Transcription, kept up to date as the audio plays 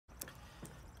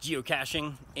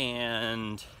geocaching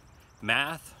and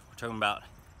math. We're talking about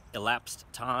elapsed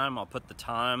time. I'll put the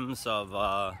times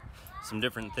of some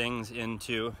different things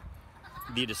into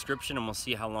the description and we'll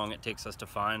see how long it takes us to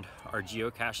find our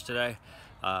geocache today.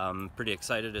 Pretty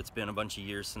excited. It's been a bunch of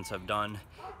years since I've done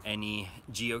any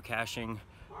geocaching,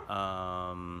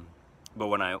 but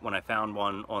when I found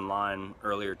one online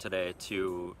earlier today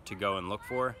to go and look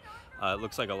for, it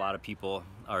looks like a lot of people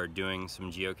are doing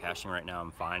some geocaching right now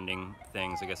and finding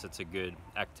things. I guess it's a good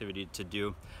activity to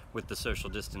do with the social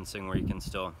distancing where you can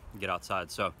still get outside.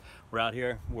 So we're out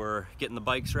here, we're getting the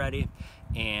bikes ready,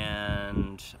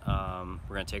 and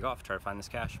we're gonna take off, try to find this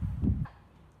cache.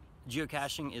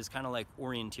 Geocaching is kind of like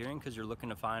orienteering because you're looking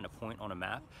to find a point on a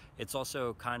map. It's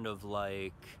also kind of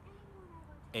like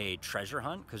a treasure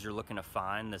hunt because you're looking to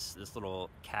find this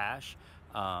little cache,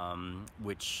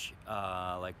 which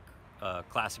like a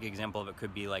classic example of it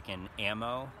could be like an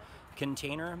ammo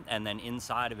container, and then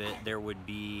inside of it there would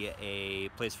be a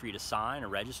place for you to sign or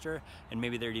register, and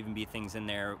maybe there'd even be things in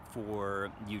there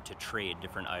for you to trade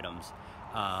different items.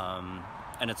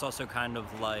 And it's also kind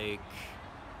of like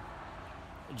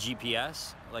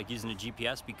GPS, like using a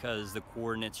GPS, because the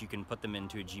coordinates, you can put them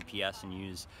into a GPS and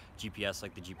use GPS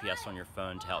like the GPS on your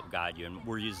phone to help guide you. And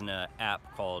we're using an app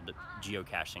called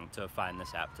Geocaching to find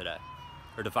this app today,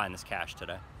 or to find this cache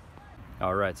today.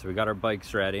 All right, so we got our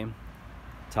bikes ready.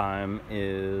 Time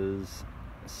is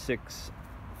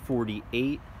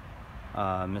 6:48.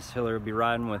 Miss Hiller will be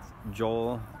riding with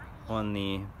Joel on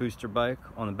the booster bike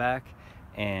on the back,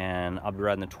 and I'll be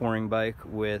riding the touring bike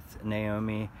with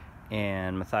Naomi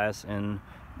and Matthias in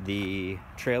the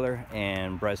trailer,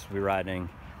 and Bryce will be riding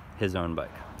his own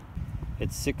bike.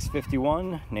 It's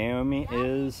 6:51. Naomi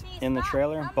is in the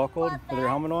trailer, buckled with her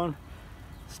helmet on.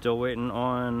 Still waiting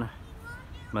on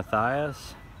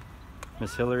Matthias.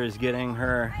 Miss Hiller is getting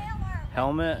her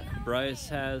helmet. Bryce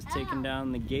has taken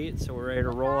down the gate, so we're ready to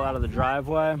roll out of the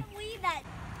driveway.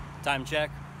 Time check.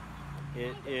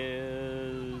 It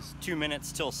is 2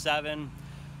 minutes till 7.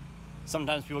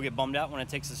 Sometimes people get bummed out when it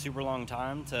takes a super long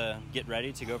time to get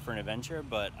ready to go for an adventure,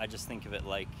 but I just think of it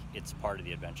like it's part of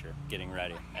the adventure, getting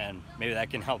ready, and maybe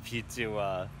that can help you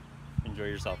to enjoy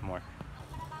yourself more.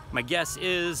 My guess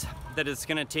is that it's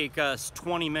gonna take us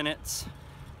 20 minutes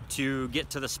to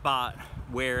get to the spot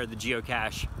where the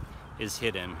geocache is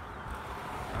hidden.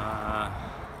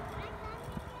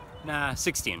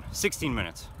 16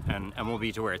 minutes, and we'll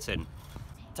be to where it's hidden.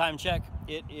 Time check,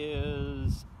 it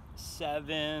is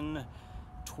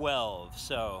 7:12.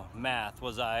 So math,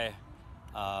 was I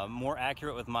more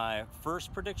accurate with my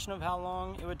first prediction of how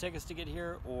long it would take us to get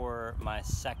here, or my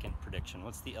second prediction?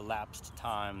 What's the elapsed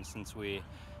time since we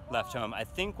left home? I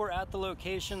think we're at the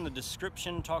location. The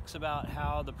description talks about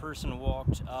how the person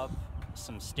walked up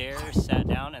some stairs, sat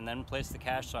down, and then placed the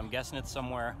cache, so I'm guessing it's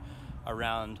somewhere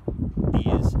around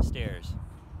these stairs.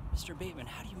 Mr. Bateman,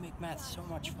 how do you make math so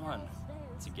much fun?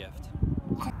 It's a gift.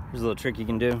 Here's a little trick you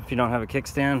can do if you don't have a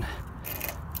kickstand.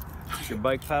 Take your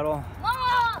bike pedal,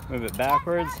 move it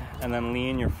backwards, and then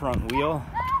lean your front wheel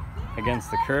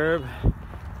against the curb,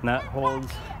 and that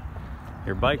holds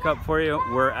your bike up for you.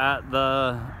 We're at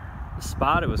the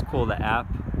spot. It was cool, the app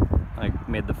like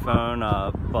made the phone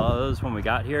buzz when we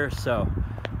got here, so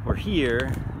we're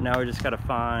here. Now we just gotta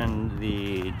find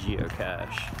the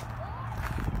geocache.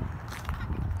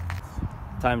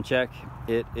 Time check,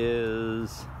 it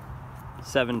is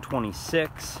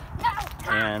 7:26,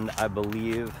 and I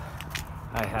believe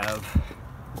I have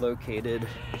located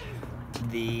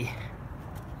the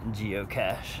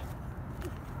geocache.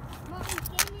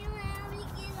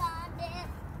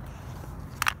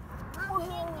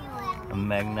 A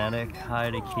magnetic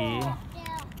hide a key,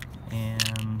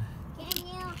 and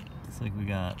it's like we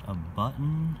got a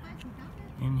button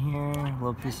in here, a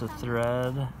little piece of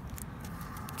thread.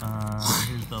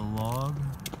 Here's the log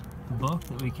book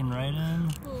that we can write in,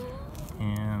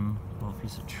 and a little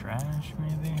piece of trash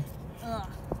maybe.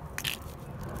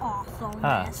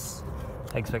 Awfulness.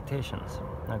 Expectations.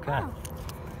 Okay.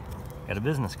 Got a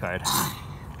business card.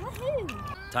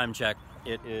 Time check.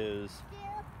 It is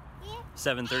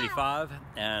 7:35,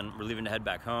 and we're leaving to head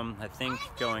back home. I think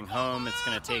going home it's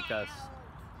going to take us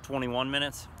 21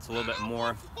 minutes. It's a little bit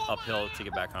more uphill to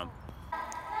get back home.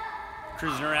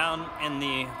 Cruising around in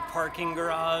the parking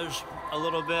garage a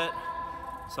little bit,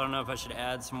 so I don't know if I should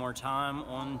add some more time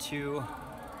onto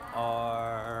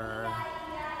our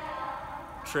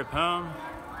trip home.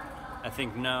 I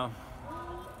think no.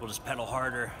 We'll just pedal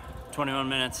harder. 21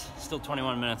 minutes, still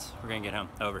 21 minutes. We're gonna get home.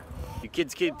 Over. You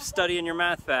kids keep studying your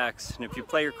math facts, and if you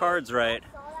play your cards right,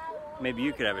 maybe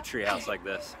you could have a tree house like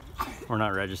this. We're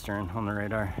not registering on the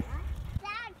radar.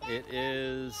 It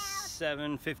is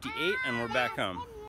 7:58 and we're back home.